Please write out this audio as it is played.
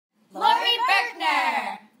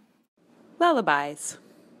Lullabies.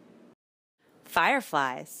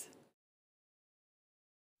 Fireflies.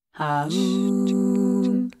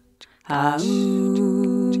 Ha-oom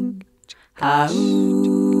Ha-oom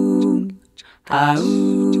Ha-oom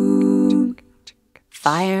Ha-oom.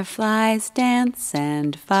 Fireflies dance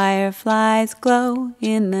and fireflies glow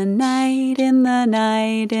in the night, in the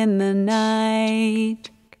night, in the night.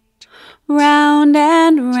 Round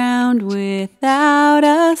and round without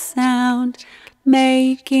a sound,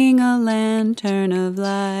 making a lantern of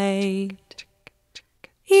light.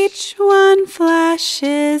 Each one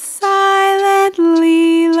flashes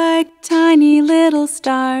silently like tiny little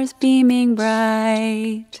stars beaming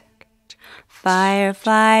bright.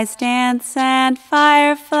 Fireflies dance and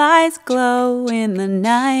fireflies glow in the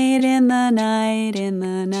night, in the night, in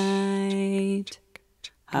the night.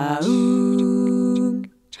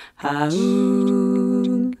 Ha-oom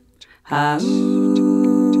Ha-oom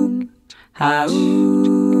Ha-oom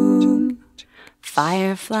Ha-oom.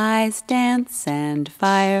 Fireflies dance and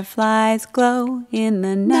fireflies glow in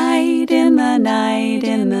the night, in the night,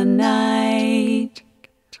 in the night.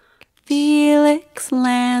 Felix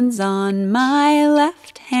lands on my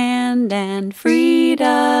left hand and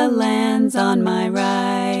Frida lands on my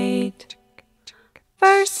right.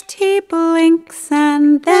 First he blinks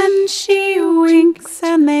and then she winks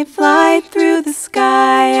and they fly through the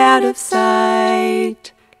sky out of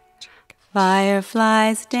sight.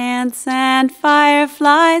 Fireflies dance and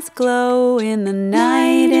fireflies glow in the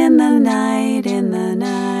night, in the night, in the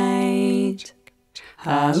night.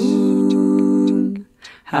 Ha-oom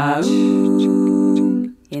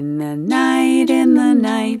Ha-oom. In the night, in the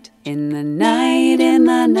night, in the night, in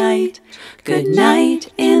the night. Good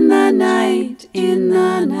night, in the night, in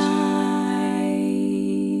the night.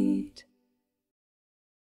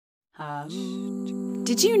 Ha-oom.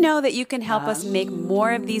 Did you know that you can help us make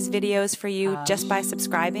more of these videos for you just by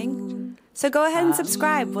subscribing? So go ahead and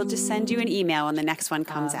subscribe. We'll just send you an email when the next one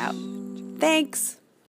comes out. Thanks!